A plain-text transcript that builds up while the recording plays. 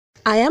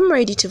I am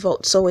ready to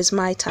vote, so is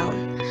my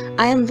town.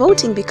 I am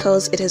voting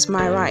because it is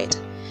my right.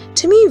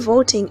 To me,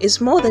 voting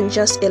is more than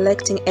just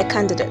electing a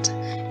candidate.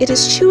 It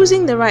is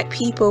choosing the right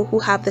people who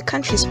have the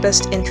country's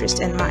best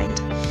interest in mind.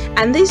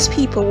 And these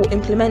people will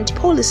implement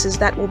policies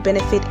that will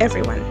benefit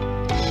everyone.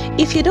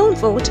 If you don't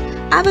vote,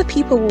 other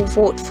people will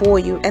vote for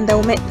you and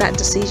they'll make that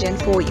decision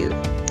for you.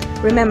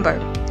 Remember,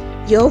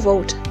 your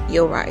vote,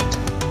 your right.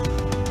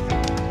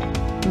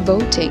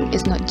 Voting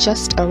is not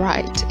just a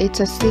right,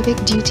 it's a civic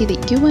duty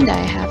that you and I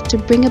have to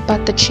bring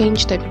about the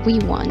change that we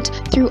want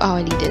through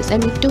our leaders.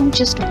 And we don't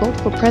just vote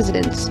for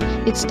presidents.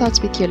 It starts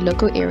with your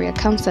local area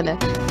councillor,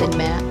 then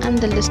mayor, and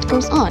the list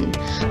goes on.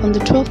 On the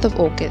 12th of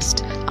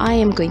August, I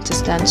am going to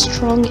stand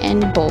strong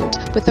and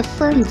bold with a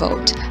firm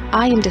vote.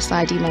 I am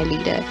deciding my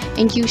leader,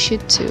 and you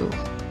should too.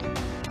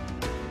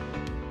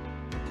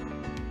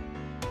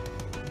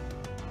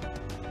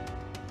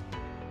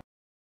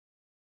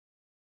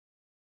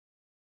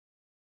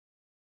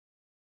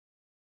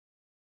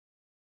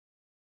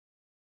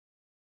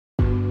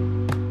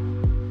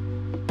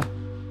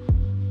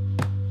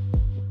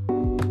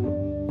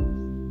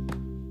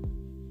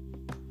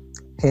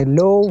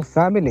 Hello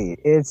family,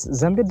 it's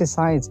Zambia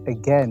Decides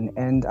again,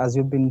 and as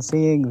you've been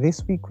seeing,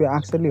 this week we're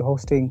actually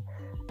hosting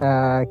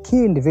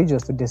key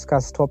individuals to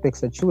discuss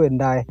topics that you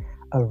and I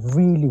are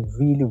really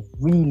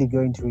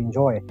going to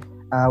enjoy.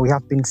 We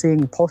have been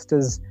seeing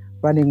posters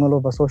running all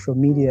over social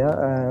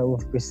media.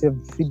 We've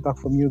received feedback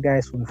from you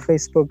guys from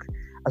Facebook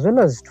as well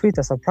as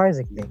Twitter,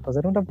 surprisingly, because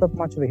I don't have that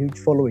much of a huge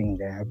following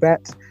there,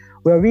 but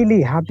we're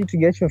really happy to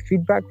get your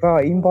feedback via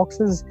our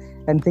inboxes.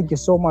 And thank you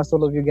so much,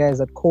 all of you guys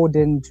that called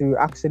in to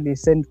actually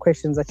send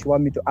questions that you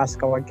want me to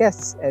ask our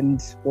guests. And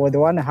the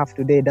one I have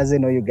today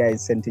doesn't know you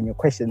guys sent in your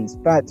questions,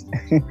 but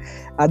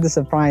at the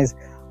surprise,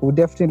 we'll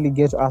definitely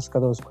get to ask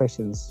those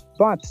questions.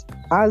 But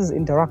as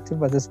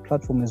interactive as this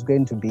platform is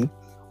going to be,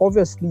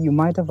 obviously you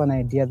might have an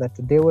idea that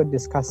today we're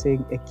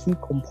discussing a key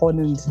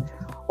component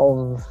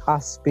of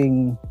us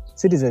being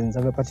citizens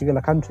of a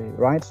particular country,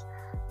 right?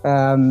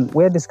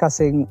 We're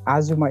discussing,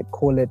 as you might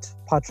call it,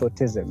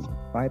 patriotism,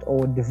 right?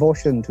 Or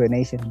devotion to a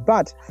nation.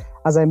 But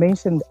as I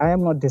mentioned, I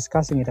am not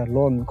discussing it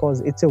alone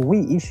because it's a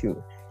we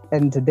issue.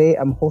 And today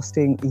I'm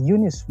hosting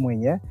Eunice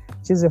Mwenya.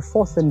 She's a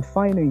fourth and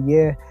final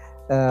year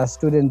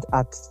student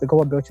at the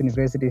Commonwealth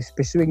University,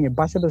 pursuing a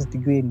bachelor's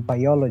degree in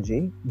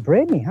biology.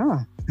 Brainy,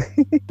 huh?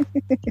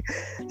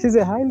 She's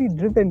a highly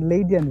driven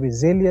lady and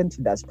resilient.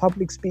 She does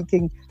public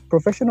speaking,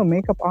 professional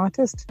makeup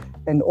artist,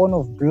 and owner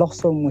of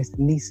Blossom with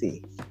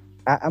Nisi.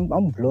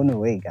 I'm blown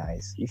away,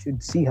 guys. You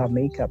should see her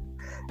makeup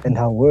and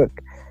her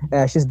work.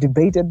 She's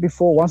debated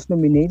before, once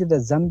nominated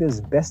as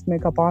Zambia's best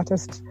makeup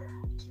artist.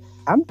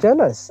 I'm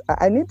jealous.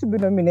 I need to be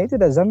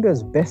nominated as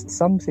Zambia's best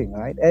something,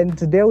 right? And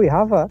today we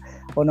have her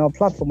on our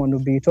platform and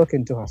we'll be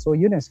talking to her. So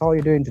Eunice, how are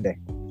you doing today?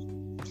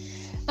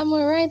 I'm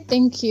all right,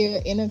 thank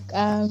you.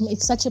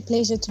 It's such a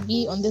pleasure to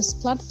be on this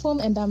platform,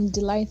 and I'm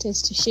delighted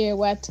to share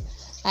what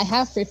I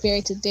have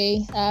prepared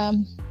today.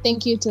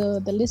 Thank you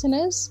to the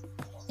listeners,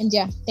 and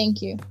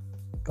thank you.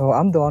 Oh,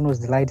 I'm the one who's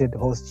delighted to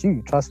host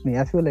you. Trust me,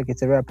 I feel like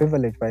it's a rare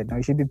privilege right now.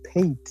 You should be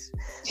paid.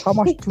 How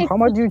much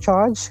do you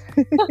charge?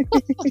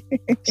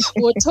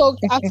 We'll talk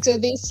after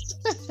this.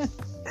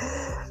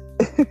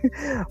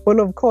 Well,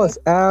 of course,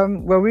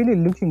 we're really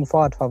looking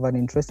forward to have an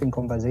interesting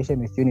conversation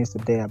with Eunice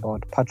today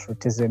about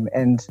patriotism,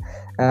 and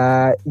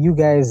you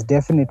guys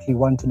definitely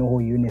want to know who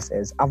Eunice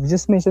is. I've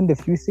just mentioned a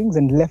few things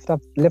and left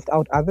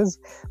out others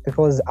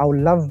because I would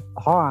love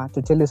her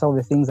to tell you some of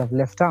the things I've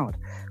left out,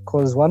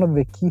 because one of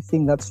the key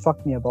things that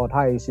struck me about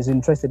her is she's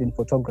interested in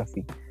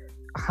photography.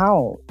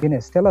 How,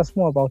 Eunice? Tell us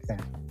more about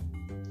that.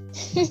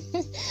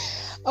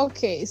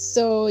 Okay,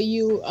 so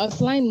you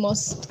outlined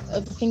most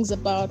of the things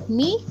about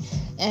me,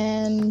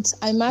 and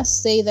I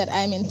must say that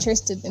I'm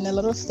interested in a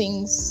lot of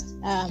things.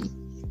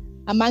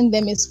 Among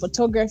them is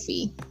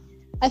photography.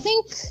 I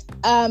think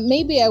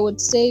maybe I would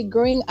say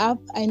growing up,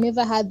 I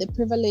never had the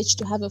privilege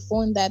to have a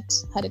phone that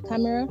had a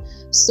camera.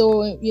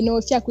 So, if you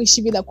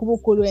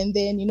and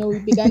then, we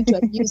began to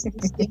abuse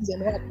these things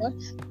and whatnot.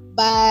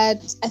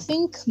 But I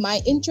think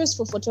my interest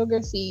for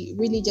photography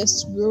really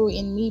just grew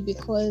in me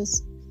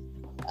because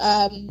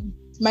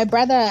my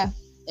brother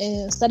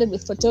started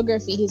with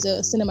photography. He's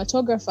a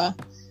cinematographer,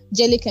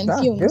 Jellic and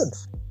Films. Good.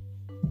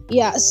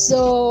 Yeah,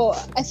 so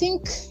I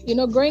think,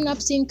 growing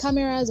up seeing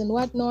cameras and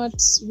whatnot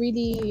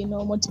really,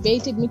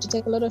 motivated me to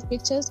take a lot of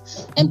pictures.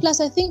 And plus,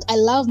 I think I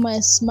love my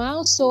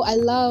smile, so I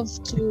love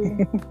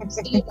to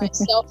see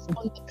myself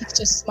on the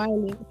picture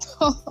smiling.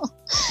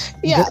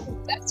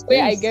 That's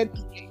where I get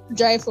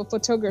drive for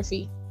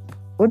photography.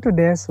 What to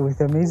dance with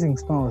amazing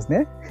smiles,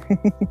 ne?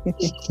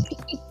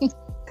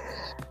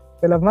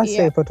 Well, I must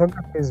say,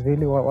 photography is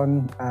really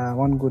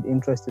one good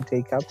interest to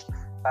take up.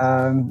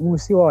 We'll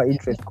see where our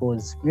interest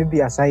goes. Maybe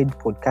aside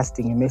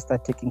podcasting, you may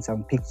start taking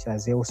some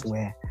pictures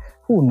elsewhere.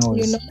 Who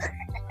knows?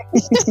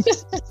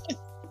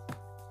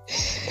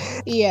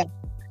 Yeah.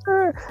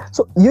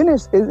 So,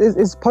 Eunice,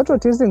 is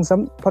patriotism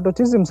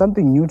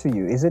something new to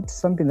you? Is it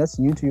something that's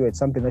new to you? It's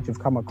something that you've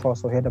come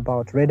across or heard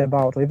about, read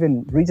about, or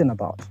even written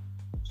about?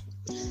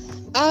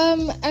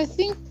 I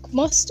think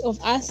most of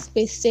us,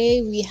 they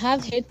say we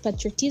have heard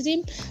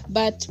patriotism,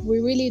 but we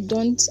really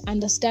don't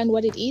understand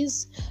what it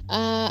is.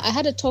 I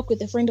had a talk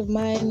with a friend of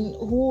mine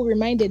who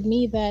reminded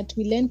me that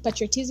we learned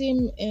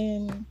patriotism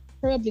in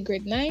probably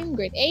grade 9,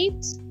 grade 8.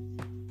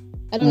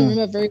 I don't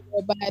remember very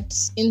well, but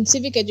in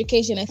civic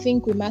education, I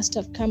think we must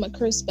have come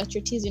across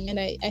patriotism. And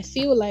I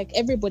feel like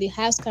everybody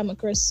has come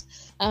across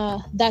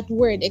that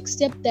word,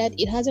 except that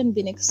it hasn't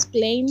been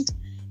explained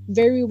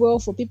very well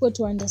for people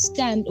to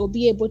understand or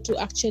be able to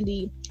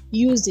actually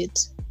use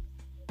it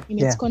in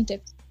its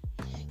context.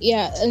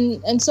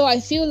 And so I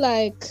feel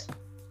like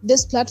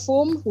this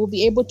platform will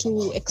be able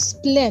to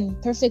explain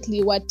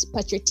perfectly what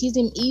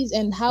patriotism is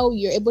and how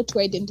you're able to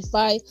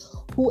identify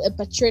who a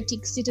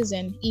patriotic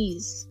citizen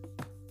is.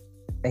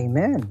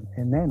 Amen.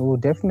 We'll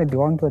definitely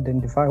want to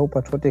identify who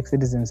patriotic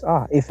citizens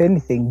are. If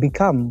anything,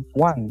 become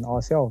one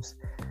ourselves.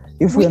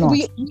 If we're not,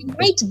 we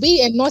might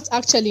be and not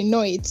actually know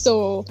it.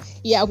 So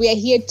we are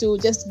here to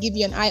just give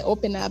you an eye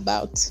opener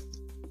about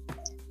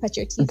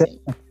patriotism.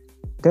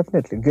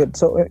 Definitely good.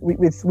 So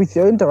with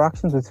your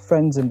interactions with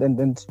friends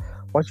and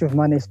what you've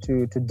managed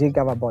to dig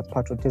up about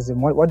patriotism,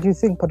 what do you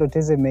think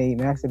patriotism may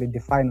actually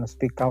define or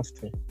speak out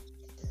to?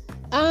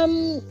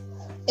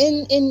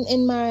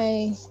 In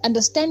my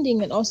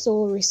understanding and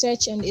also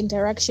research and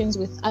interactions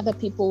with other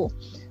people,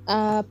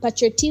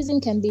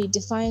 patriotism can be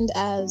defined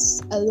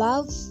as a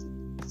love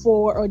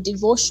for or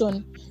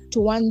devotion to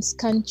one's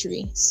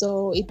country.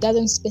 So it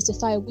doesn't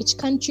specify which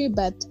country,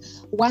 but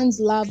one's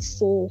love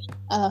for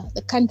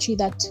the country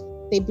that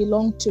they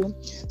belong to.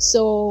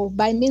 So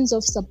by means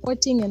of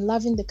supporting and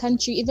loving the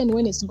country, even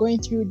when it's going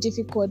through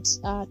difficult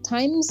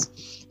times,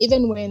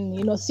 even when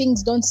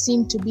things don't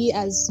seem to be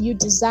as you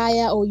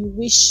desire or you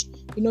wish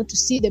to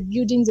see the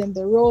buildings and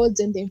the roads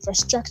and the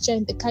infrastructure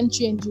in the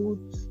country, and you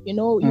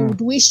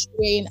would wish you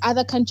were in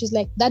other countries,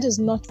 like that is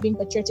not being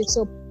patriotic.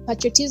 So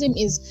patriotism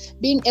is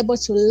being able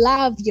to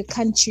love your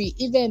country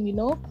even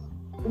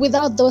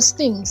without those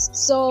things.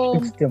 So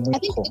I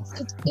think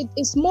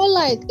it's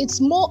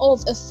more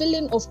of a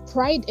feeling of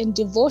pride and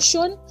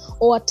devotion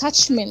or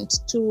attachment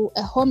to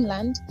a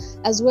homeland,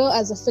 as well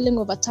as a feeling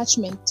of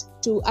attachment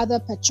to other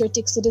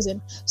patriotic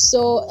citizens.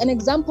 So an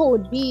example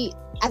would be,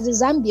 as a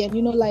Zambian,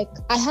 like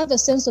I have a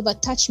sense of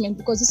attachment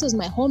because this is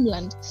my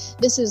homeland.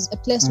 This is a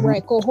place where I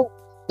call home.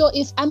 So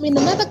if I'm in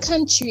another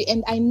country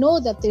and I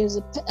know that there's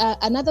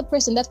another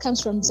person that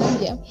comes from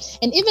Zambia,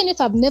 and even if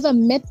I've never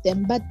met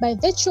them, but by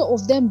virtue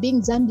of them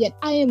being Zambian,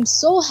 I am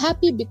so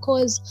happy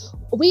because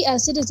we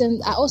as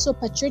citizens are also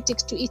patriotic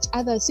to each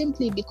other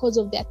simply because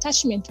of the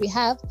attachment we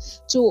have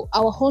to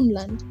our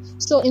homeland.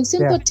 So in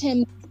simple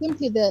terms,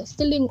 simply the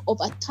feeling of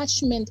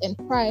attachment and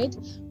pride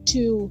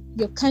to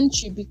your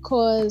country,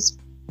 because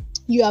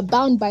you are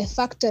bound by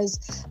factors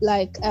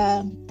like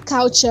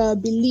culture,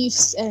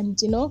 beliefs,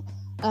 and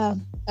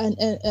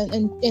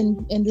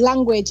and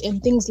language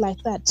and things like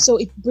that. So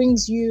it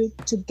brings you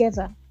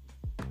together.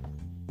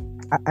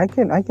 I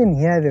can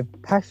hear the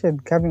passion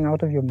coming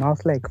out of your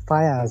mouth like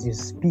fire as you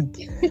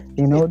speak.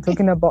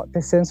 Talking about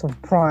the sense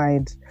of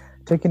pride,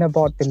 talking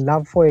about the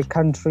love for a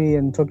country,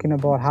 and talking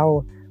about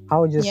how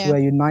we're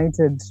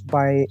united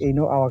by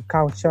our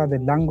culture, the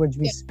language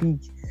we speak,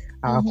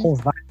 our core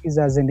values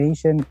as a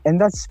nation,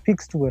 and that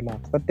speaks to a lot.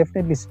 That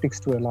definitely speaks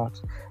to a lot.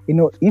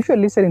 If you're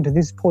listening to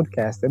this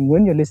podcast, and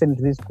when you're listening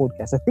to this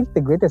podcast, I think the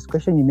greatest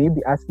question you may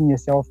be asking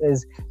yourself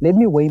is, let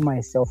me weigh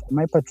myself. Am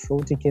I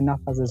patriotic enough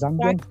as a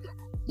Zambian?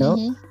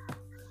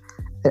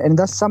 And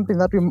that's something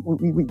that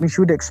we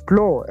should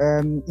explore.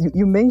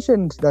 You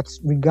mentioned that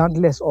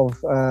regardless of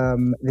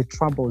the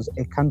troubles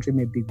a country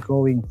may be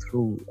going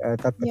through at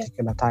that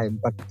particular time,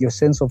 but your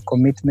sense of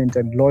commitment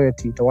and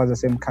loyalty towards the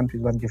same country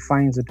is what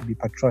defines it to be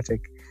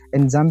patriotic.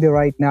 In Zambia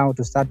right now,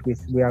 to start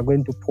with, we are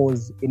going to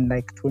pause in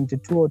like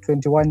 22 or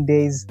 21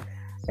 days.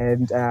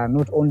 And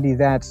not only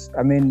that,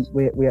 I mean,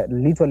 we are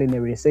literally in a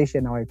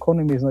recession. Our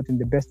economy is not in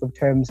the best of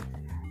terms.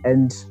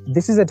 And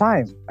this is a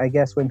time, I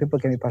guess, when people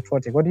can be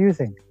patriotic. What do you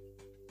think?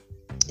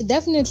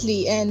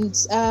 Definitely. And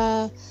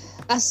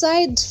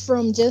aside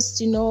from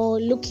just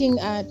looking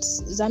at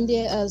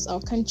Zambia as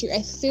our country,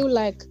 I feel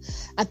like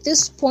at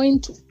this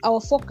point our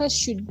focus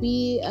should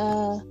be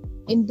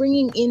in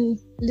bringing in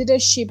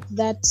leadership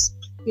that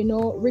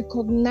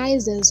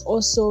recognizes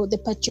also the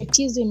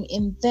patriotism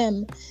in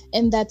them,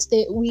 and that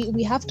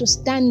we have to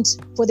stand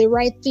for the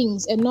right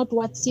things and not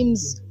what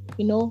seems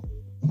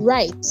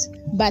right,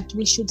 but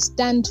we should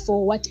stand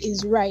for what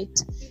is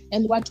right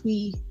and what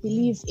we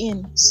believe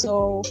in.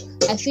 So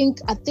I think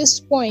at this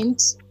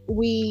point,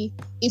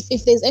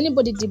 if there's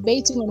anybody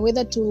debating on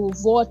whether to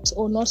vote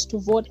or not to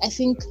vote, I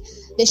think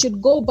they should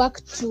go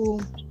back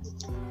to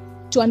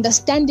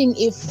understanding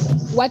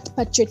what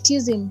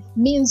patriotism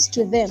means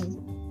to them.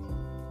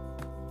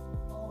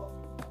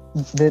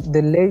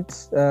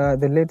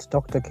 The late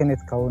Dr.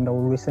 Kenneth Kaunda,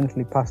 who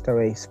recently passed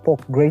away,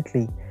 spoke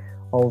greatly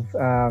of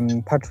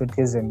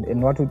patriotism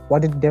and what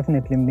it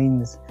definitely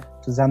means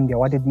to Zambia,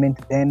 what it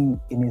meant then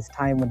in his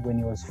time when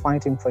he was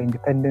fighting for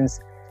independence,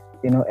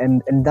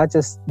 and that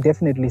just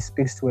definitely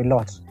speaks to a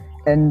lot.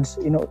 And,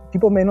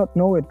 people may not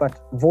know it, but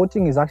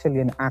voting is actually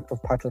an act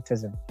of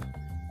patriotism,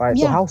 right?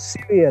 Yeah. So how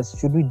serious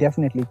should we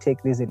definitely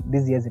take this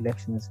year's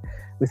elections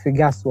with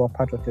regards to our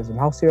patriotism?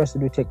 How serious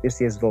should we take this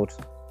year's vote?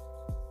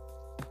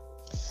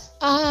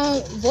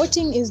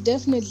 Voting is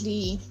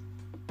definitely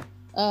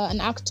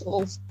an act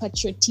of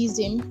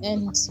patriotism,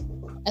 and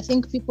I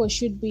think people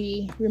should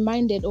be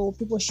reminded, or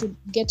people should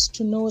get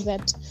to know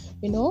that,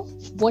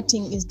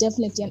 voting is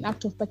definitely an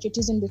act of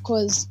patriotism,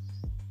 because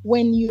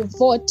when you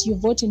vote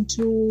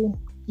into,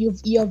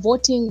 you're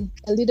voting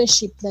a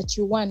leadership that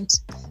you want,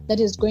 that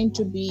is going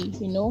to be,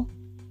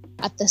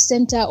 at the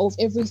center of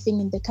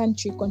everything in the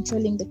country,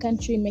 controlling the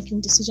country,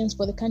 making decisions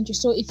for the country.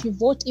 So if you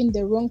vote in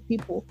the wrong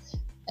people,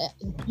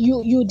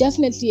 you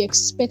definitely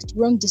expect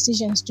wrong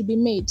decisions to be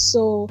made.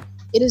 So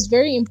it is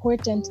very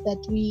important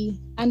that we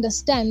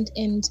understand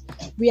and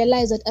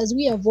realize that as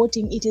we are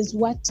voting, it is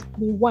what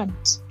we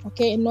want,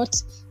 okay, and not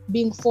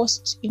being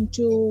forced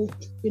into,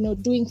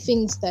 doing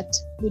things that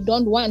we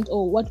don't want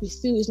or what we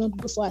feel is not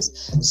good for us.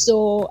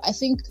 So I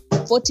think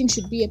voting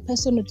should be a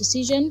personal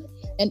decision,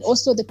 and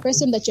also the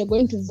person that you're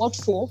going to vote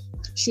for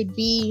should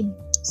be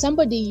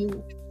somebody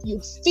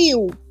you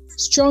feel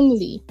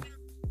strongly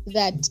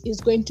that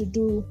is going to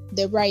do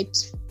the right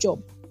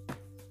job.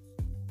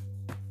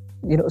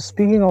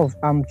 Speaking of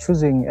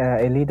choosing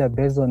a leader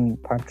based on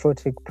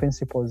patriotic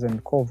principles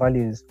and core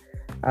values,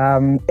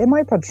 am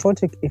I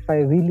patriotic if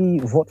I really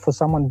vote for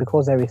someone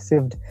because I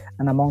received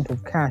an amount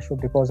of cash, or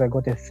because I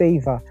got a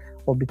favor,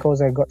 or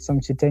because I got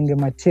some Chitenge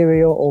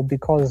material, or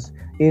because,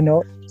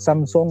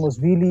 some song was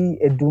really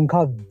a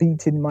Dunka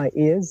beat in my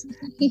ears?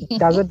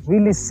 Does it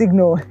really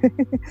signal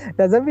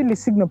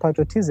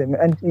patriotism?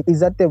 And is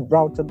that the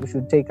route that we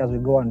should take as we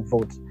go and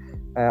vote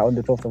on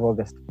the 12th of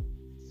August?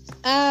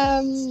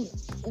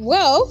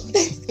 Well,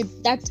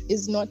 that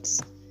is not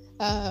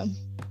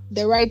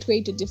the right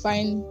way to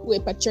define who a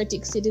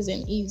patriotic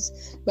citizen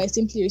is, by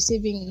simply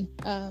receiving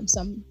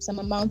some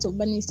amount of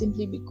money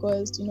simply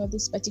because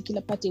this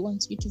particular party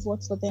wants you to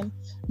vote for them.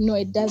 No,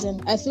 it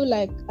doesn't. I feel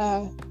like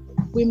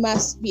we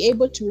must be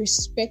able to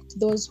respect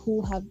those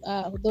who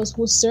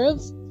serve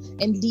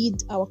and lead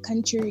our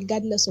country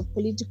regardless of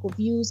political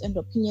views and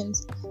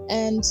opinions,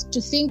 and to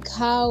think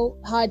how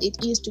hard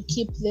it is to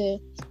keep the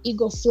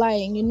ego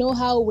flying.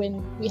 How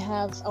when we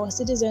have our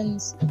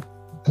citizens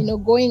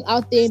going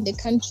out there in the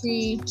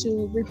country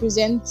to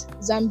represent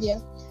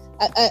Zambia,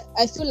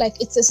 I feel like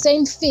it's the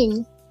same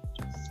thing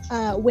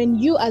when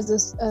you as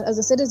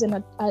a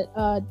citizen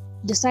are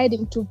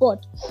deciding to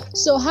vote.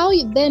 So how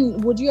then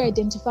would you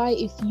identify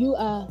if you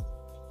are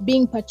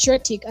being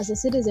patriotic as a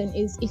citizen?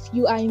 Is if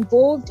you are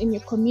involved in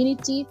your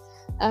community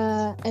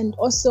and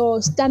also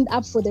stand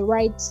up for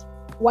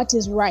what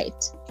is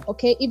right,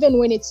 okay, even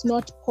when it's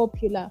not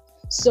popular.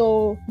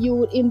 So you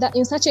would,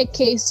 in such a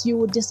case, you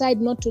would decide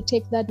not to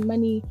take that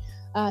money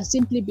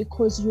simply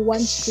because you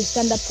want to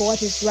stand up for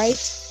what is right.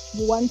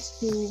 You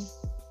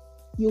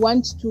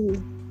want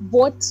to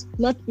vote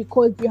not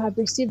because you have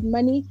received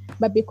money,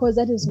 but because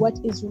that is what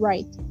is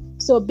right.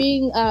 So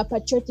being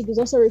patriotic is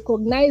also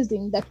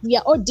recognizing that we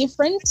are all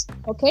different,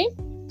 okay?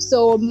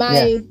 So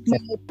my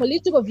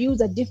political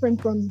views are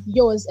different from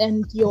yours,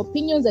 and your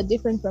opinions are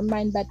different from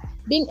mine, but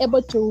being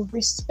able to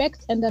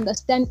respect and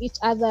understand each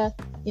other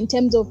in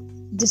terms of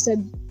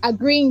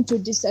agreeing to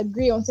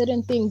disagree on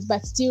certain things,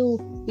 but still,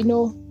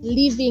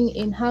 living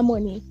in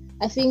harmony,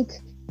 I think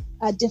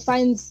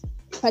defines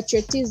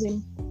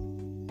patriotism.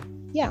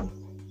 Yeah.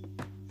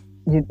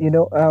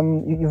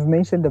 You've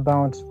mentioned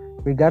about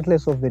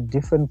regardless of the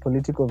different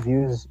political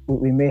views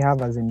we may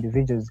have as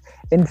individuals.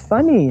 And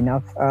funny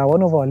enough,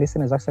 one of our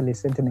listeners actually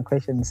sent in a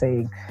question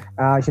saying,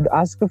 I should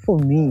ask for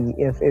me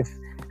if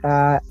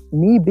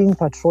me being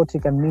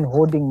patriotic and me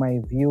holding my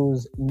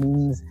views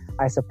means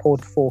I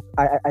vote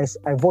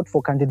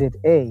for candidate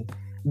A.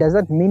 Does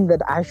that mean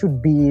that I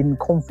should be in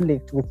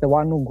conflict with the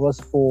one who goes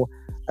for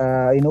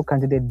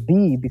candidate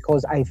B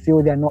because I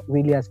feel they're not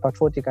really as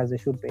patriotic as they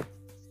should be?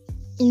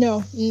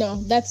 No,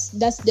 that's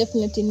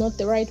definitely not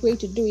the right way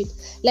to do it.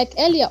 Like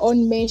earlier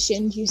on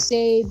mentioned, you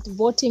said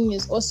voting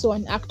is also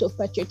an act of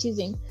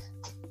patriotism.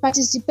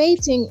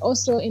 Participating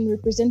also in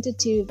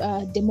representative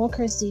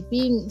democracy,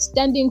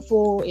 standing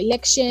for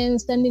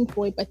elections, standing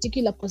for a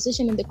particular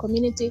position in the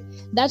community,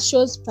 that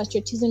shows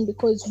patriotism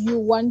because you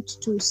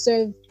want to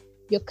serve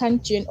your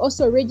country, and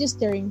also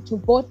registering to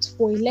vote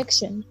for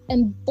election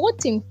and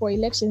voting for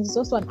elections is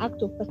also an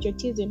act of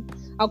patriotism.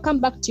 I'll come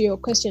back to your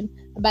question,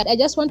 but I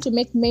just want to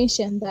make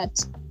mention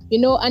that,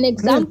 an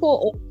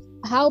example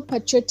of how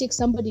patriotic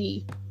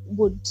somebody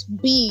would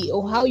be,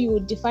 or how you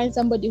would define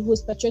somebody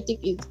who's patriotic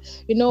is,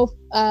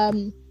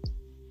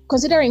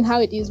 considering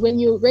how it is when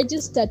you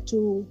register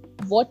to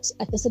vote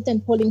at a certain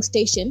polling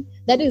station,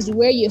 that is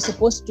where you're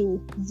supposed to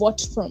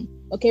vote from.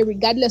 okay,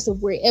 regardless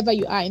of wherever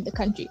you are in the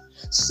country.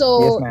 Yes,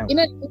 So ma'am. in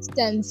an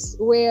instance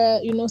where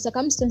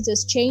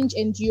circumstances change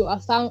and you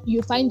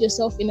find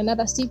yourself in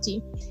another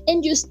city,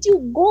 and you still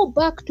go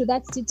back to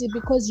that city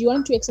because you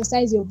want to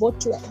exercise your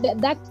vote,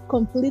 that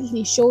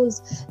completely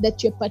shows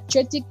that you're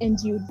patriotic and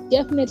you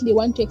definitely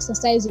want to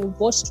exercise your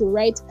vote to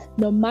right,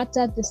 no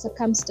matter the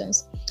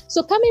circumstance.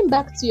 So coming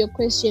back to your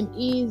question,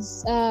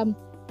 is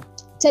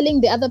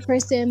telling the other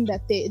person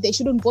that they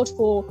shouldn't vote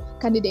for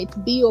candidate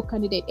B or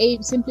candidate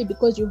A simply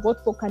because you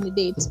vote for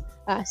candidate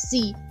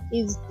C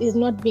is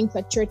not being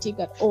patriotic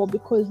at all,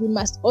 because we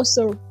must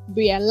also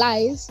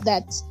realize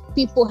that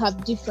people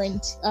have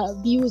different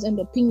views and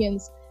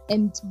opinions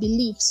and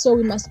beliefs. So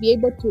we must be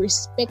able to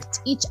respect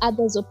each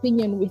other's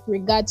opinion with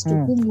regards to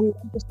whom we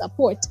want to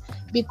support.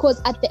 Because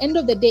at the end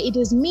of the day, it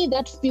is me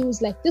that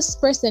feels like this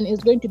person is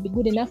going to be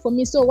good enough for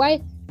me. So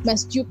why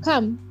must you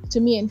come to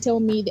me and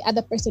tell me the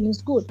other person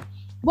is good?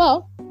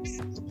 Well,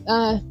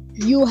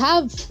 you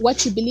have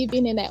what you believe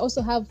in, and I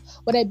also have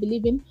what I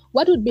believe in.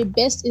 What would be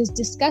best is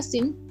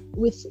discussing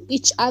with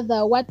each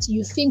other what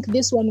you think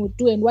this one would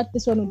do and what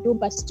this one would do,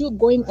 but still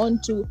going on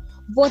to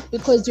vote,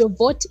 because your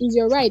vote is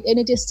your right and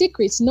it is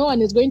secret. No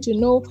one is going to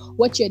know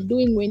what you're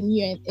doing when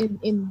you're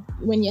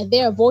when you're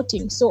there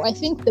voting. So I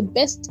think the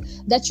best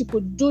that you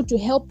could do to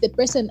help the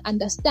person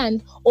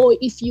understand, or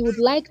if you would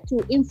like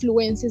to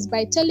influence, is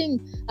by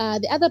telling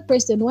the other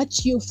person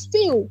what you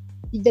feel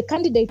the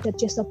candidate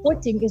that you're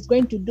supporting is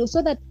going to do,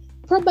 so that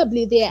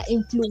probably they are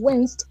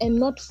influenced and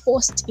not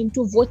forced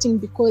into voting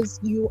because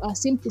you are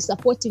simply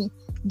supporting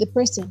the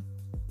person.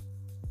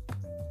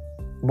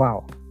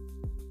 Wow.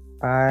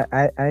 I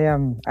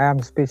am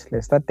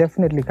speechless. That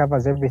definitely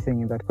covers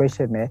everything in that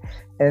question there.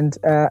 And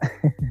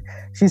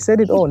she said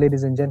it all,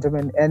 ladies and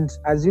gentlemen. And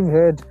as you've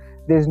heard,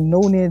 there's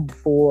no need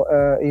for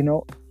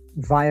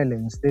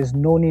violence. There's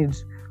no need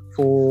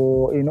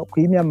for there's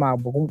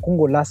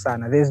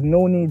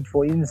no need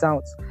for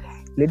insults.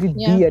 Let it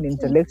be an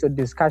intellectual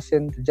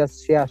discussion to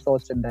just share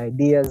thoughts and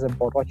ideas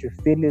about what you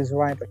feel is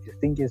right, what you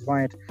think is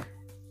right.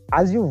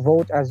 As you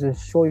vote, as you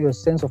show your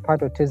sense of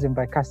patriotism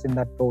by casting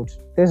that vote,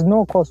 there's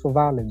no cause for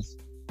violence.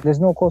 There's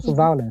no cause for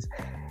violence.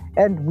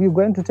 And we're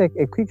going to take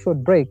a quick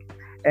short break.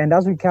 And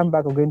as we come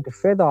back, we're going to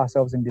further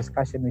ourselves in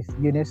discussion with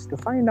Eunice to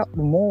find out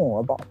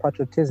more about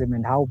patriotism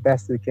and how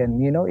best we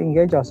can,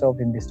 engage ourselves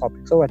in this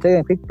topic. So we're taking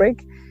a quick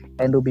break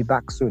and we'll be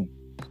back soon.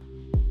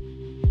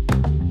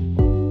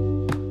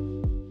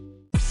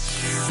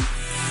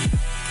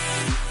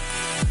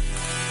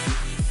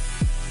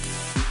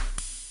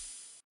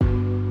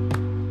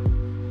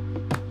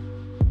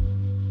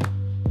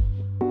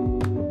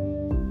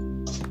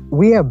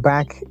 We are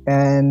back,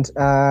 and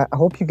I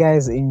hope you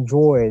guys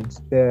enjoyed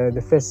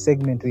the first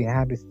segment we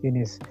had with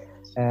Eunice,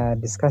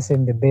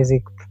 discussing the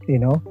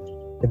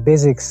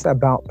basics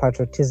about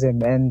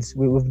patriotism. And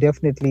we've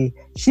definitely,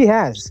 she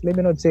has, let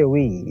me not say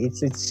we,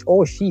 it's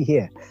all she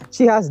here.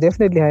 She has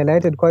definitely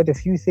highlighted quite a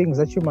few things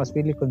that you must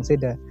really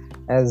consider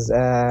as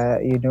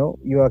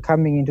you are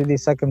coming into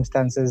these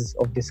circumstances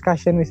of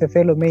discussion with a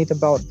fellow mate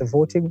about the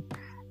voting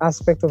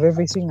aspect of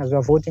everything as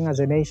we're voting as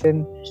a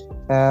nation.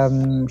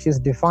 She's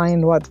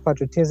defined what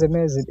patriotism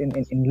is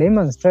in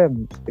layman's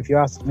terms, if you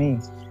ask me,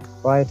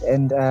 right?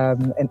 And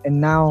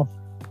now,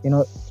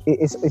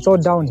 it's all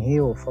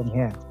downhill from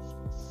here.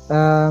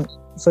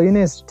 So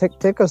Eunice,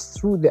 take us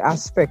through the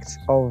aspect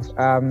of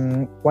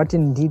what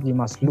indeed we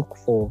must look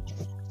for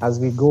as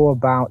we go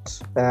about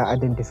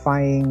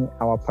identifying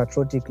our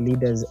patriotic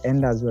leaders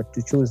and as we're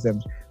to choose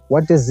them.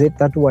 What is it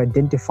that will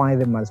identify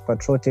them as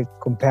patriotic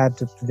compared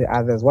to the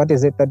others? What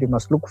is it that we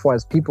must look for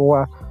as people who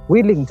are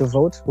willing to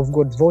vote? We've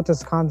got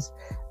voters' cards.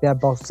 There are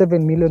about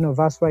 7 million of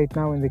us right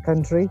now in the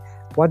country.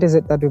 What is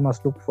it that we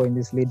must look for in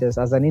these leaders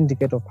as an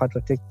indicator of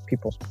patriotic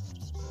people?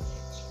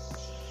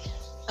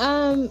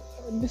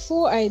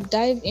 Before I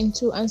dive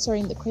into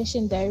answering the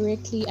question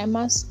directly, I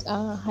must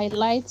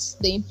highlight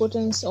the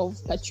importance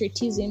of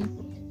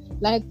patriotism.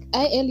 Like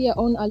I earlier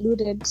on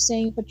alluded,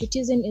 saying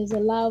patriotism is a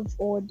love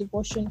or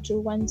devotion to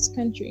one's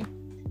country.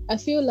 I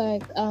feel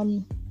like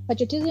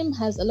patriotism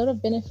has a lot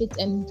of benefits,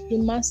 and we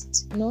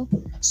must,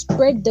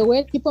 spread the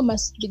word. People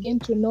must begin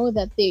to know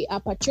that they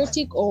are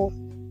patriotic or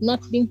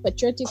not being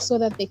patriotic, so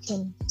that they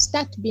can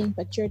start being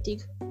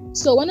patriotic.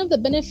 So one of the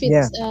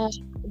benefits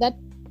that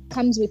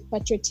comes with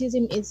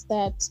patriotism is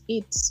that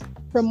it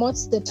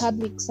promotes the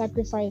public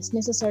sacrifice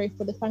necessary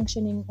for the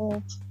functioning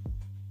of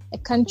a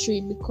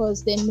country,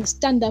 because then we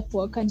stand up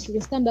for a country, we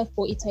stand up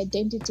for its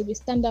identity, we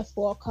stand up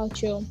for our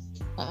cultural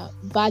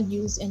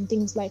values and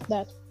things like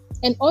that.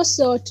 And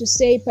also to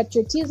say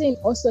patriotism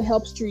also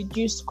helps to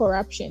reduce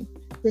corruption.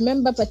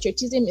 Remember,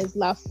 patriotism is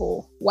love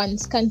for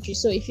one's country.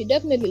 So if you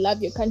definitely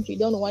love your country, you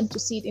don't want to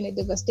see it in a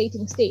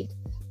devastating state.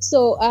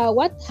 So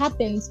what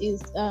happens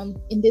is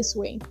in this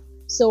way.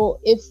 So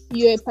if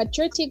you're a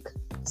patriotic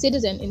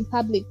citizen in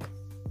public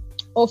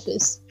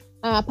office,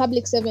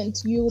 public servant,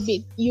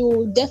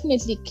 you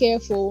definitely care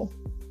for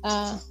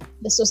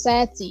the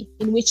society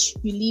in which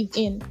you live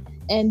in,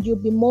 and you'll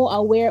be more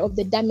aware of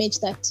the damage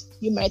that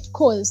you might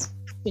cause,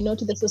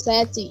 to the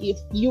society if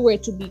you were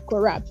to be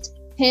corrupt.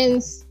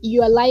 Hence,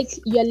 you're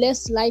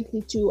less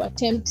likely to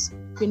attempt,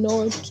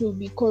 to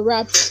be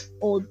corrupt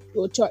or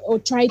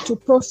try to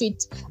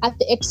profit at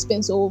the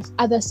expense of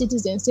other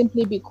citizens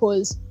simply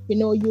because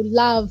you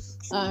love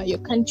your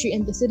country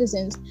and the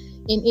citizens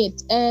in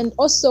it. And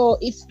also,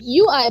 if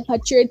you are a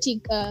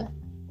patriotic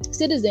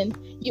citizen,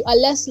 you are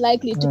less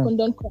likely to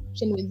condone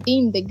corruption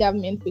within the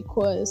government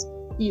because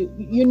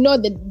you know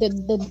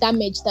the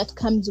damage that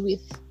comes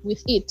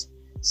with it.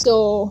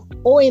 So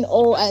all in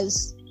all,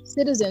 as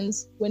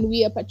citizens, when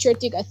we are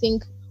patriotic, I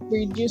think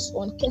we reduce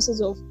on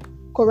cases of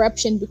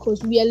corruption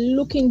because we are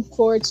looking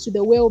forward to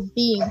the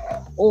well-being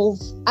of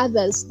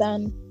others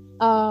than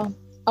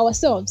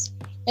ourselves.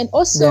 And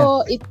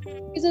also it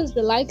increases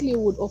the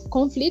likelihood of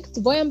conflict,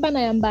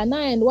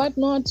 voyambana and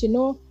whatnot,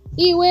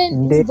 you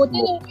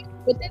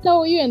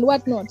and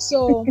whatnot.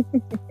 So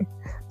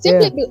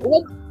simply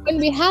when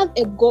we have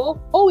a goal,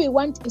 all we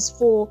want is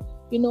for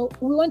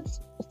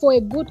a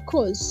good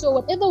cause. So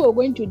whatever we're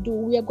going to do,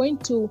 we are going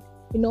to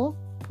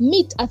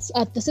meet at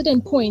a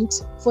certain point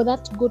for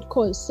that good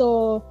cause.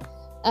 So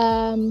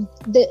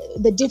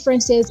the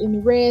differences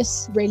in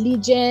race,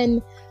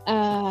 religion,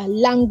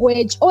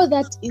 language, all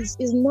that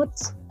is not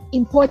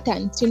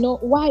important.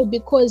 Why?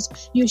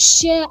 Because you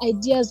share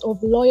ideas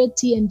of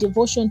loyalty and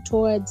devotion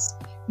towards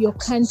your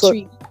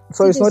country.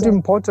 So it's not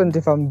important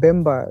if I'm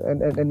Bemba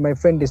and my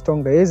friend is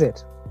Tonga, is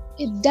it?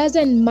 It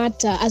doesn't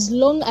matter as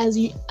long as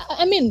you.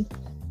 I mean,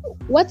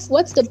 what's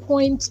the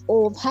point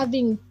of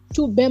having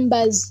two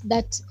Bembas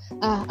that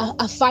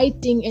are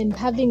fighting and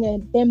having a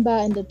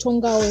Bemba and a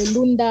Tonga or a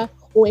Lunda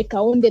or a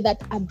Kaonde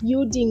that are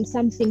building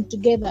something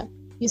together?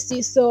 You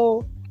see,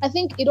 so I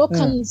think it all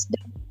comes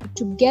down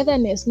to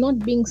togetherness, not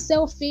being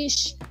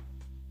selfish.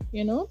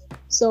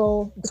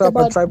 So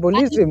about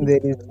tribalism,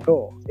 there is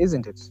no,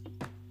 isn't it?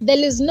 There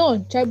is no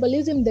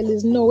tribalism. There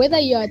is no, whether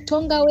you are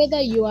Tonga,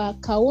 whether you are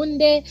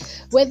Kaonde,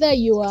 whether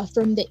you are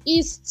from the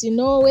east,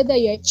 whether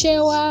you are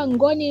Chewa,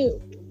 Ngoni,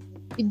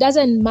 it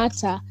doesn't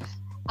matter.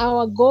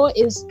 Our goal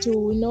is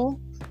to,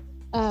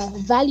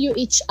 value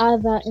each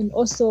other and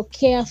also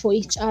care for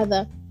each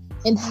other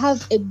and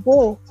have a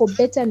goal for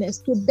betterness,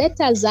 to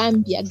better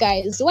Zambia,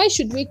 guys. Why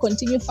should we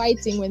continue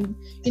fighting when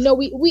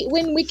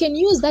when we can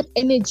use that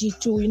energy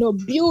to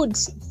build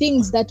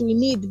things that we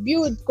need,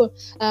 build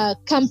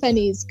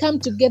companies, come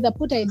together,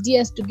 put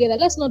ideas together.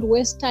 Let's not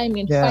waste time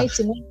in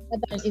fighting one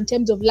another in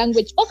terms of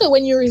language. Okay,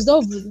 when you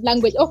resolve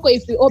language, okay,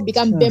 if we all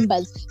become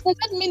members, does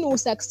that mean we'll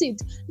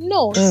succeed?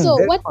 No. So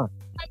what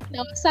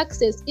our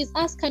success is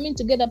us coming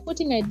together,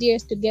 putting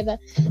ideas together,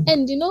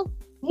 and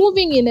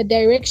moving in a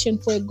direction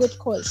for a good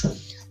cause.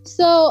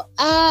 So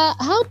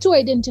how to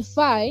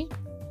identify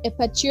a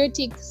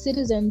patriotic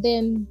citizen?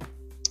 Then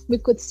we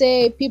could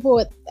say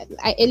people,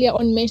 I earlier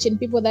on mentioned,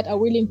 people that are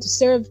willing to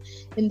serve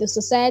in the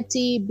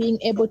society, being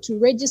able to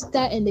register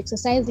and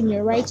exercising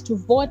your right to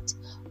vote,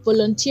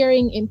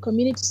 volunteering in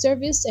community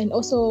service, and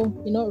also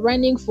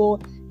running for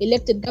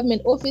elected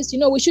government office.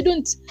 We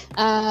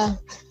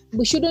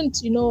shouldn't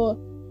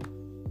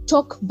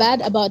talk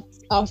bad about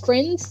our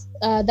friends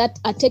that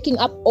are taking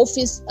up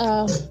office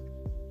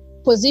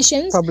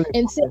positions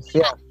and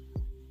say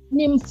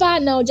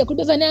nimfana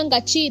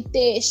ujakudovananga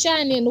chite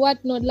shani and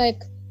whatnot.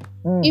 Like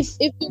if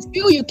you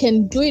feel you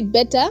can do it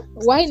better,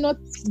 why not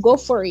go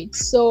for it?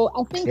 So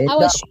I think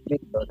our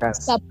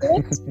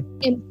support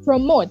and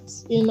promote,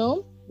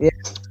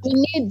 we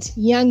need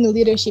young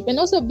leadership, and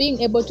also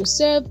being able to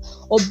serve,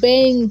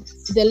 obeying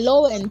the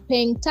law and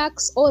paying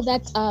tax, all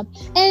that.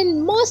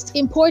 And most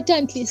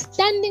importantly,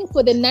 standing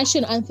for the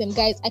national anthem,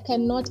 guys. I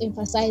cannot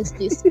emphasize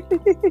this.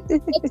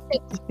 Let's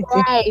take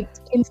pride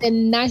in the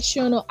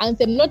national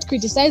anthem, not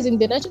criticizing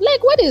the national.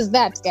 Like, what is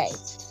that,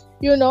 guys?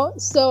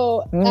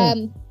 So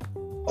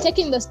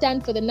taking the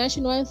stand for the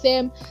national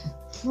anthem,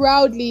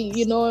 proudly,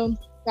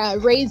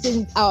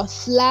 raising our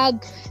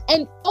flag,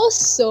 and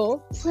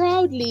also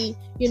proudly,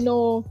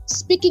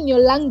 speaking your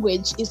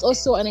language is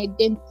also an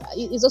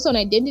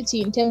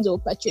identity in terms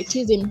of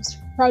patriotism.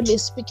 Proudly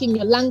speaking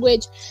your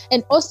language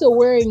and also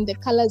wearing the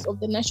colors of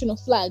the national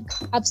flag.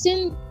 I've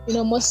seen,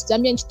 most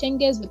Zambian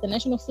chitenges with the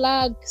national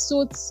flag,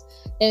 suits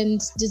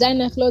and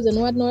designer clothes and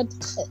whatnot.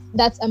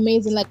 That's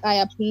amazing. Like, I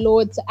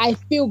applaud. I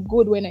feel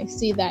good when I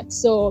see that.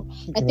 So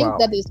I think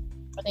that is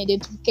an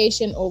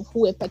identification of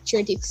who a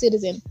patriotic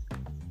citizen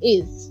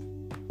is.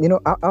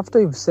 After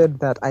you've said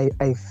that,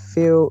 I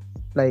feel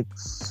like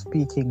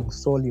speaking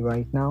solely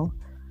right now,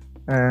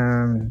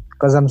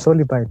 because I'm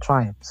solely by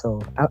tribe. So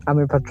I'm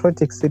a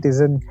patriotic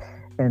citizen,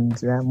 and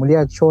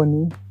Mulia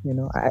Choni,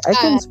 I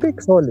can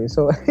speak solely.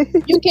 So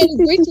you can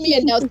greet me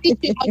and I'll teach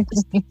you how to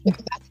speak like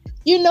that.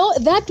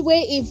 That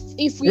way,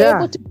 if we're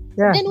able to,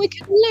 then we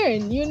can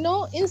learn.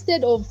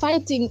 Instead of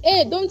fighting,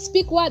 hey, don't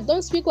speak what.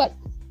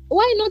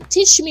 Why not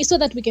teach me so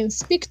that we can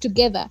speak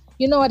together?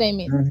 You know what I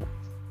mean?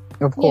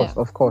 Mm-hmm.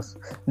 Of course.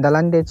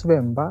 Ndalande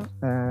chibemba.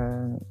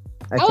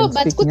 I can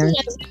speak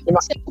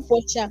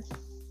Nyanja.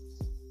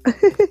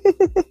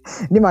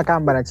 Ni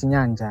makamba na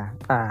chinyanja.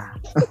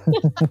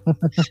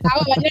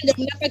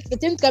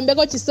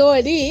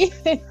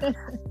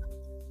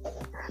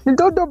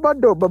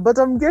 But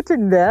I'm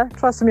getting there.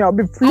 Trust me, I'll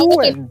be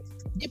fluent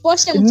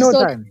in no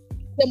time.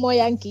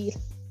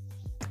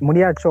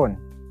 Muria Chon.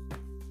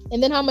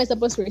 And then how am I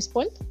supposed to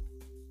respond?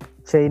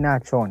 China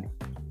Chon.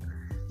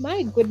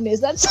 My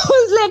goodness, that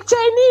sounds like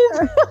Chinese.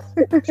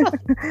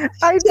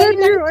 I said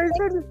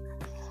you.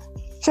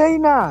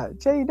 China,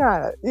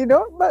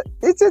 but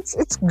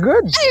it's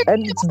good,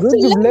 and it's good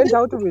you've learned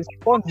how to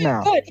respond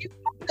now. God,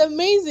 it's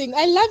amazing.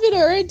 I love it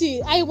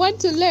already. I want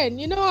to learn.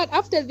 You know what?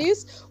 After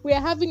this, we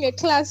are having a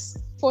class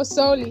for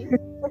So2E.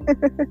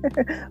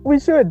 We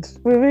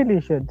really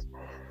should.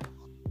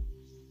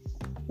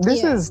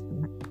 This is,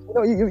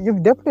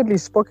 you've definitely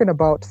spoken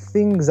about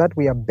things that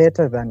we are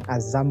better than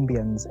as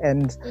Zambians,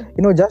 and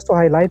just to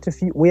highlight a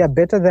few, we are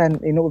better than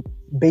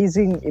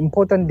basing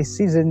important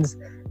decisions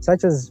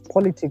such as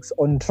politics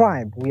on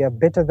tribe. We are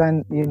better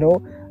than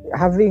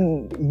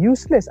having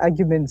useless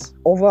arguments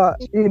over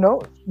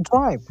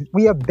tribe.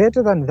 We are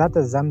better than that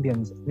as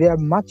Zambians. There are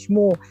much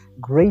more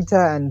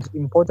greater and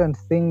important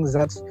things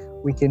that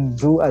we can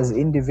do as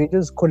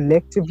individuals,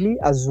 collectively,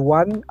 as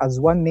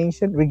one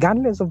nation,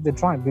 regardless of the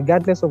tribe,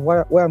 regardless of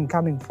where I'm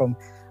coming from,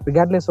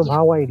 regardless of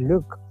how I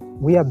look.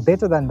 We are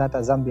better than that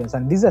as Zambians,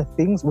 and these are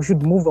things we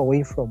should move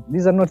away from.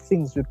 These are not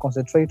things we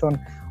concentrate on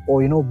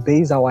or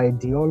base our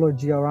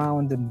ideology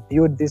around and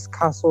build these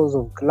castles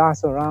of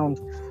glass around.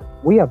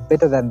 We are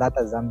better than that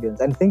as Zambians,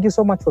 and thank you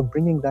so much for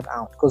bringing that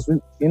out, because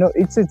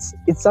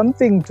it's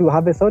something to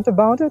have a thought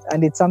about it,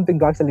 and it's something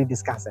to actually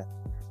discuss it.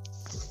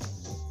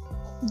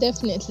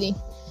 Definitely.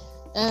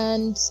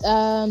 And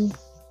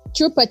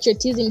true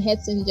patriotism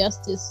hates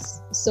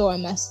injustice, so I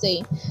must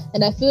say.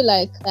 And I feel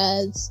like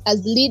as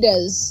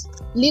leaders,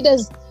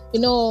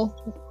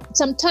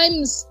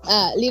 sometimes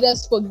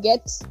leaders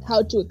forget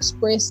how to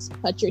express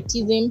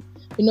patriotism.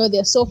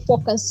 They're so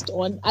focused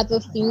on other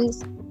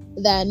things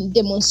than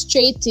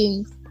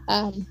demonstrating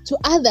to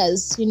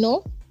others,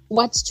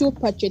 what true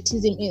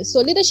patriotism is. So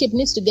leadership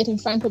needs to get in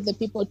front of the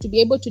people to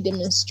be able to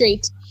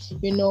demonstrate,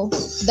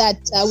 that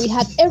we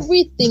have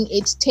everything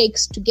it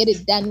takes to get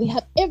it done. We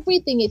have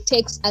everything it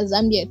takes as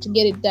Zambia to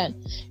get it done.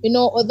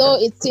 Although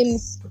it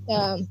seems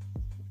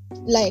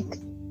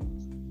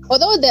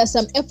although there are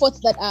some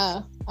efforts that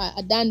are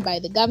done by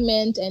the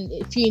government and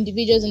a few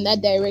individuals in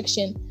that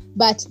direction,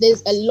 but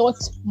there's a lot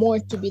more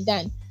to be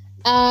done.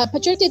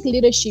 Patriotic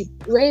leadership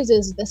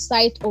raises the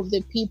sight of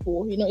the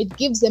people. It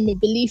gives them a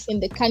belief in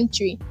the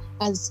country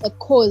as a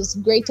cause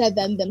greater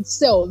than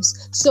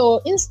themselves.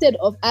 So instead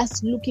of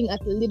us looking at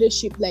the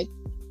leadership like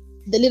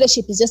the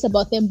leadership is just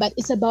about them, but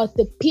it's about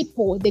the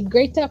people, the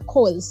greater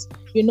cause,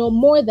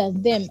 more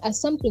than them,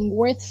 as something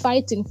worth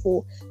fighting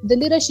for. The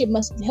leadership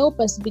must help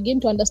us begin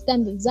to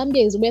understand that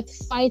Zambia is worth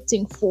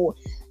fighting for,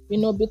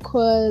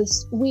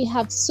 because we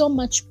have so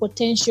much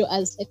potential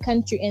as a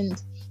country, and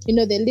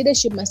the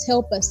leadership must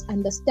help us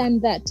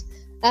understand that.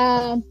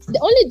 The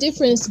only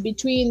difference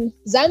between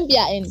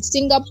Zambia and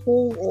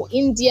Singapore or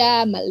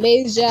India,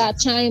 Malaysia,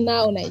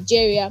 China or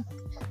Nigeria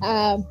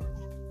are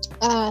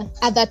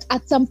that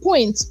at some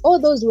point, all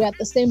those were at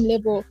the same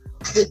level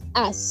with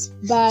us.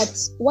 But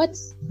what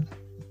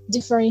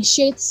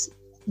differentiates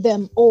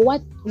them, or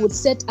what would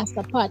set us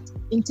apart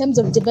in terms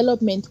of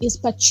development, is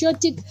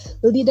patriotic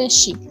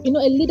leadership.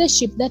 A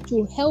leadership that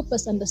will help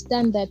us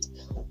understand that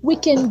we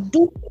can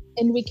do it,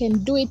 and we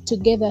can do it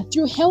together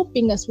through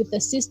helping us with the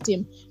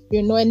system,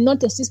 and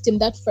not a system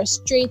that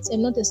frustrates,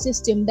 and not a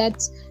system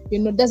that,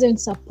 doesn't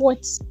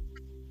support,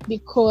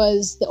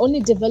 because the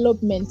only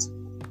development,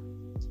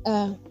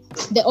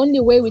 the only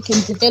way we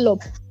can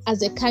develop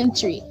as a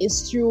country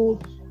is through,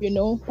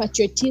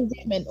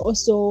 patriotism, and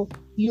also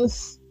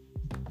youth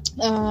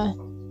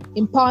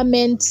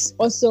empowerment,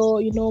 also,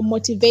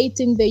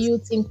 motivating the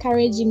youth,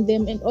 encouraging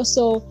them, and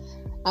also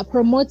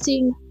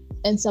promoting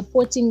and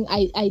supporting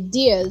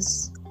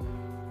ideas.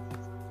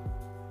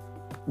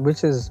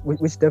 Which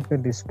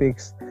definitely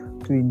speaks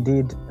to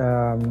indeed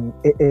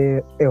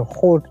a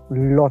whole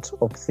lot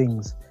of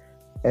things.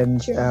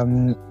 And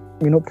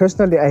Sure.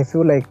 Personally, I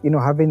feel like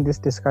having this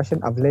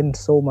discussion, I've learned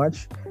so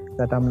much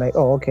that I'm like,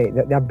 oh, okay,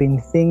 there have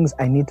been things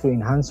I need to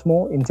enhance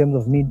more in terms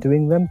of me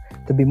doing them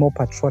to be more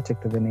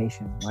patriotic to the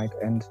nation, right?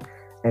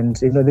 And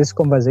this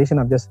conversation,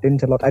 I've just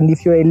learned a lot. And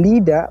if you're a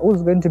leader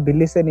who's going to be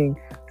listening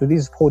to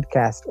this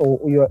podcast, or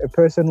you're a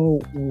person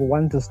who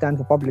wants to stand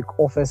for public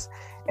office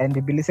and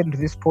be listening to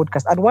this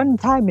podcast at one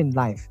time in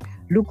life,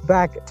 look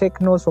back,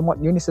 take notes from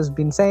what Eunice has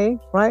been saying,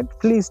 right?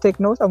 Please take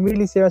notes. I'm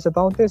really serious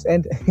about this.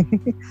 And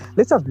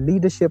let's have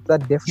leadership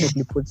that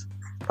definitely puts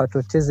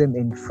patriotism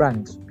in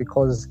front,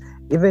 because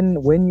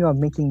even when you are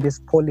making these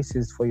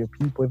policies for your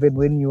people, even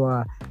when you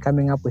are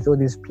coming up with all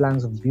these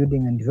plans of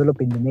building and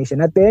developing the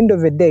nation, at the end of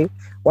the day,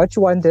 what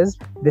you want is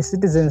the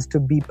citizens to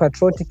be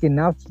patriotic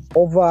enough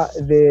over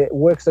the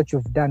works that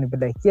you've done. Be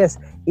like, yes,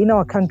 in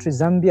our country,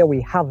 Zambia,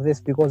 we have this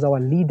because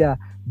our leader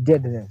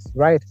did this,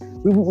 right?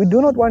 We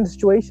do not want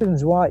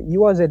situations where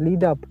you as a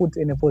leader are put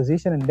in a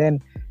position and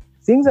then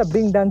things are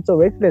being done so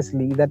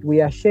recklessly that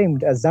we are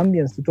ashamed as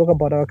Zambians to talk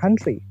about our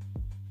country.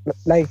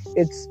 Like,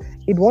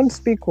 it won't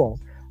speak well.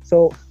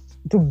 So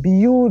to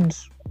build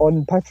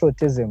on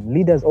patriotism,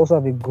 leaders also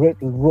have a great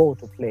role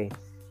to play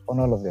on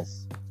all of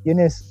this.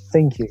 Eunice,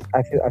 thank you.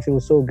 I feel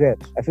so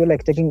good. I feel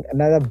like taking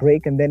another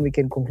break and then we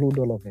can conclude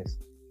all of this.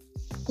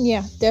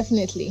 Yeah,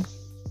 definitely.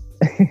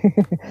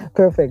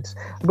 Perfect.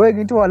 Going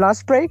into our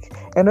last break,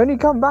 and when we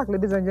come back,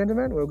 ladies and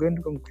gentlemen, we're going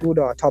to conclude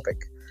our topic.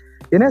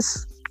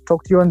 Eunice,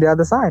 talk to you on the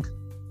other side.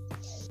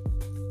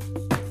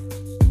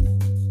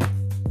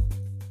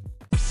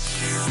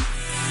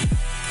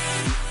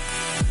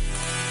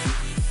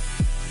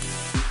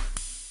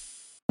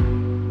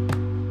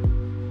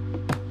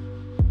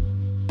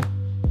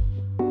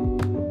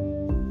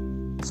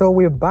 So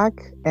we're back,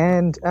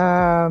 and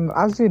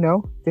as you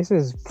know, this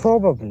is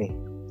probably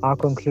our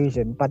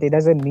conclusion, but it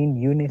doesn't mean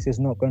Eunice is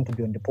not going to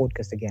be on the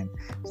podcast again.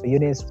 So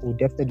Eunice will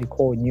definitely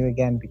call on you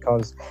again,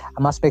 because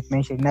I must make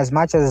mention, in as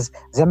much as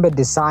Zambia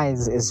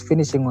Decides is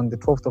finishing on the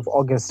 12th of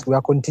August, we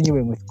are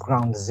continuing with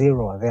Ground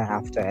Zero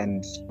thereafter,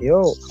 and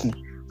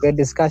we're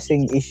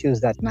discussing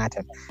issues that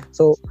matter.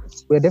 So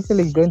we're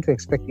definitely going to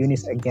expect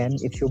Eunice again,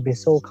 if she'll be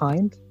so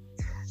kind.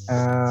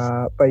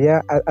 But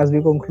yeah, as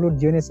we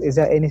conclude, Eunice, is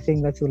there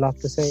anything that you'd love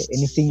to say?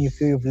 Anything you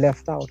feel you've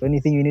left out?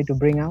 Anything you need to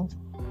bring out?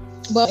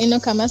 Well,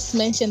 I must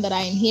mention that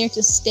I am here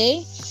to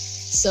stay.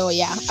 So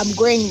yeah, I'm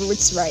growing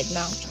roots right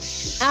now.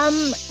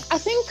 I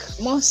think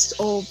most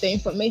of the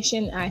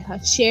information I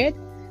have shared,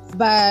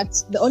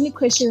 but the only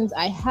questions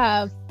I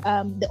have,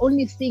 the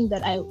only thing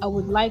that I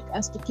would like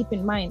us to keep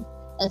in mind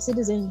as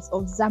citizens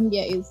of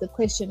Zambia is the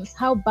question: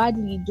 how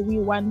badly do we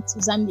want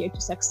Zambia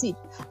to succeed?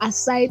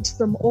 Aside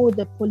from all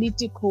the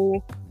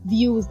political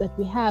views that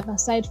we have,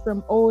 aside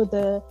from all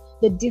the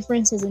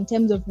differences in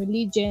terms of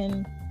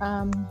religion,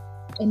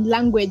 and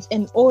language,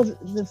 and all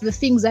the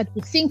things that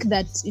we think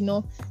that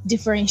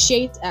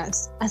differentiate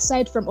us,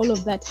 aside from all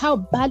of that, how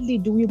badly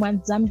do we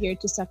want Zambia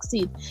to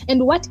succeed?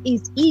 And what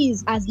is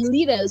as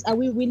leaders, are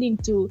we willing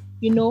to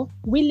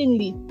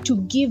willingly to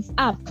give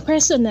up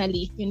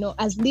personally,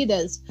 as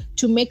leaders,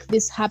 to make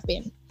this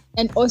happen?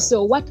 And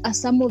also, what are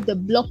some of the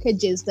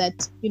blockages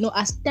that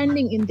are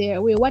standing in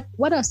their way?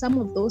 What are some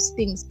of those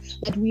things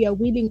that we are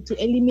willing to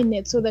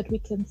eliminate so that we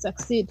can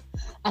succeed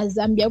as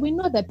Zambia? We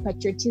know that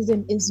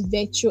patriotism is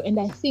virtue, and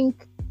I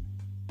think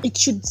it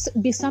should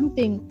be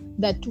something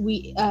that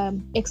we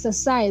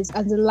exercise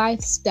as a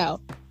lifestyle.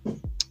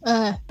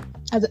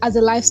 As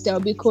a lifestyle,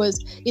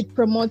 because it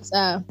promotes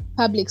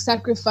public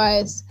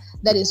sacrifice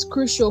that is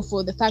crucial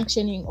for the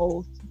functioning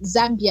of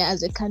Zambia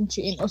as a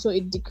country, and also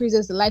it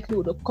decreases the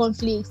likelihood of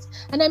conflicts.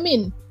 And I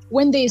mean,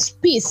 when there is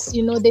peace,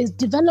 there's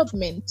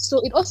development,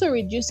 so it also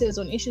reduces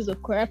on issues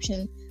of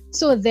corruption,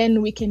 so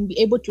then we can be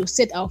able to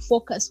set our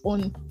focus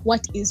on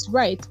what is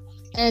right.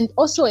 And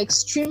also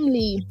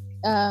extremely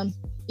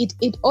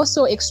it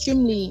also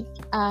extremely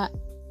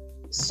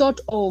sort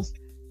of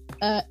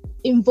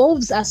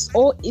involves us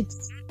all.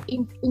 It's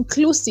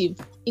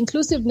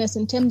inclusiveness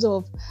in terms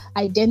of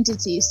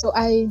identity. So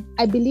I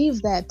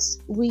believe that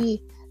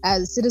we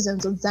as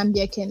citizens of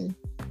Zambia can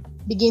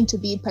begin to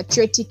be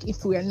patriotic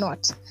if we are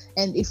not.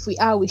 And if we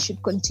are, we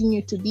should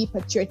continue to be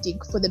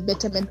patriotic for the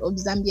betterment of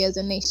Zambia as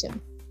a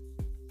nation.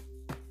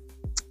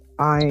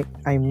 I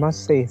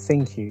must say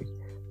thank you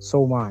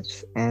so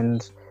much.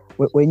 And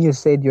when you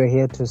said you're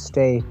here to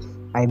stay,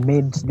 I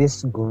made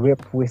this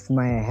grip with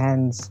my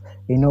hands,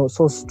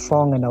 so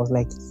strong. And I was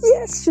like,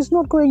 yes, she's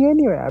not going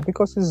anywhere,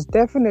 because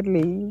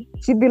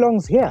she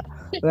belongs here.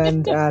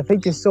 And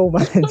thank you so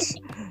much.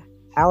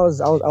 I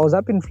was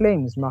up in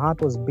flames. My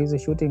heart was busy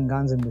shooting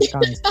guns in the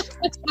skies.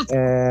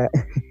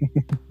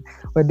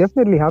 We're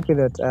definitely happy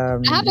that. I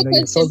have a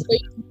question for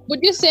you. Would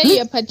you say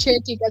you're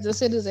patriotic as a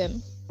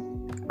citizen?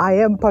 I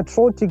am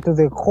patriotic to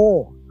the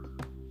core.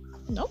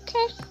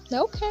 Okay.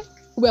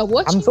 We're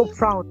watching. I'm so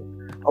proud.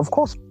 Of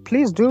course,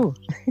 please do.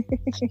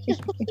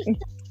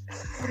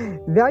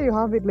 There you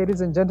have it,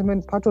 ladies and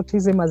gentlemen.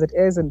 Patriotism as it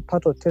is, and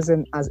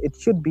patriotism as it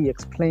should be,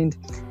 explained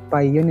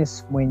by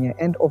Eunice Mwenya.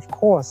 And of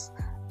course,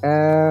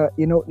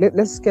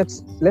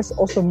 let's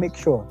also make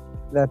sure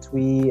that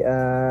we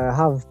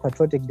have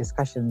patriotic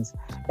discussions.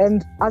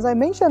 And as I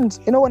mentioned,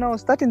 when I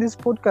was starting this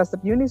podcast,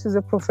 that Eunice is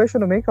a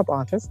professional makeup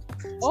artist.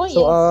 Oh,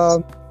 so,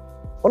 yes.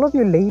 All of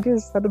you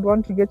ladies that would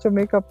want to get your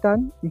makeup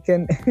done, you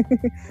can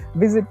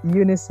visit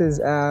Eunice's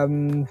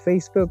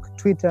Facebook,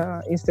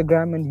 Twitter,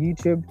 Instagram, and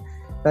YouTube.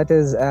 That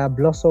is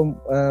Blossom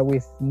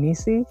with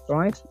Nisi,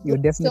 right?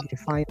 You'll definitely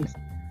find.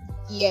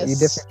 Yes. You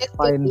definitely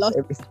find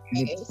everything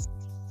you need.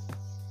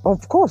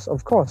 Of course.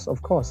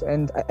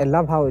 And I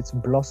love how it's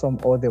blossom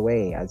all the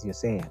way, as you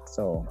say it.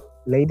 So,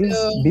 ladies,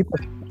 be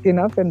patient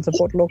enough and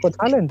support local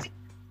talent.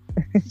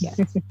 Yes.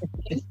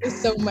 Thank you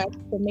so much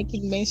for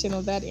making mention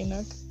of that,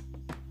 Enoch.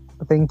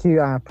 Thank you.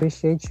 I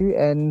appreciate you.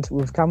 And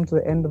we've come to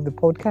the end of the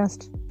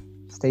podcast.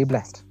 Stay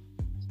blessed.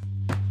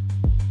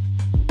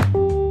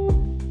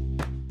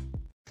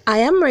 I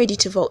am ready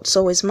to vote,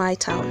 so is my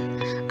town.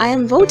 I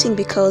am voting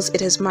because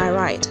it is my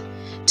right.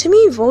 To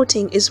me,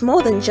 voting is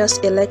more than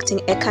just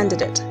electing a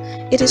candidate.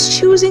 It is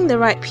choosing the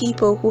right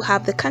people who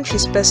have the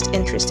country's best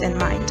interest in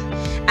mind.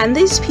 And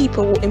these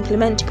people will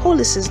implement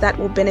policies that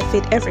will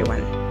benefit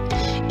everyone.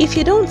 If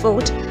you don't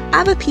vote,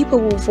 other people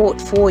will vote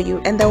for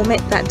you and they'll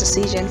make that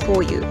decision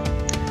for you.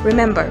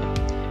 Remember,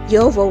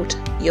 your vote,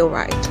 your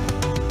right.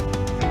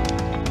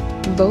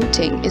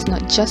 Voting is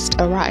not just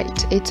a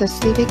right, it's a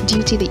civic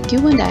duty that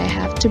you and I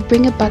have to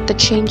bring about the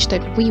change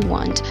that we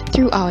want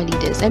through our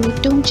leaders. And we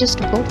don't just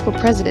vote for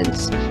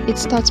presidents. It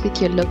starts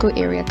with your local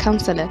area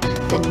councillor,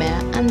 then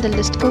mayor, and the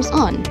list goes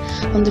on.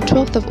 On the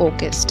 12th of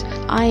August,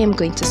 I am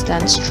going to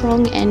stand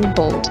strong and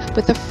bold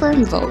with a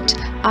firm vote.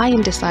 I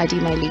am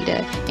deciding my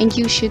leader, and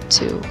you should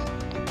too.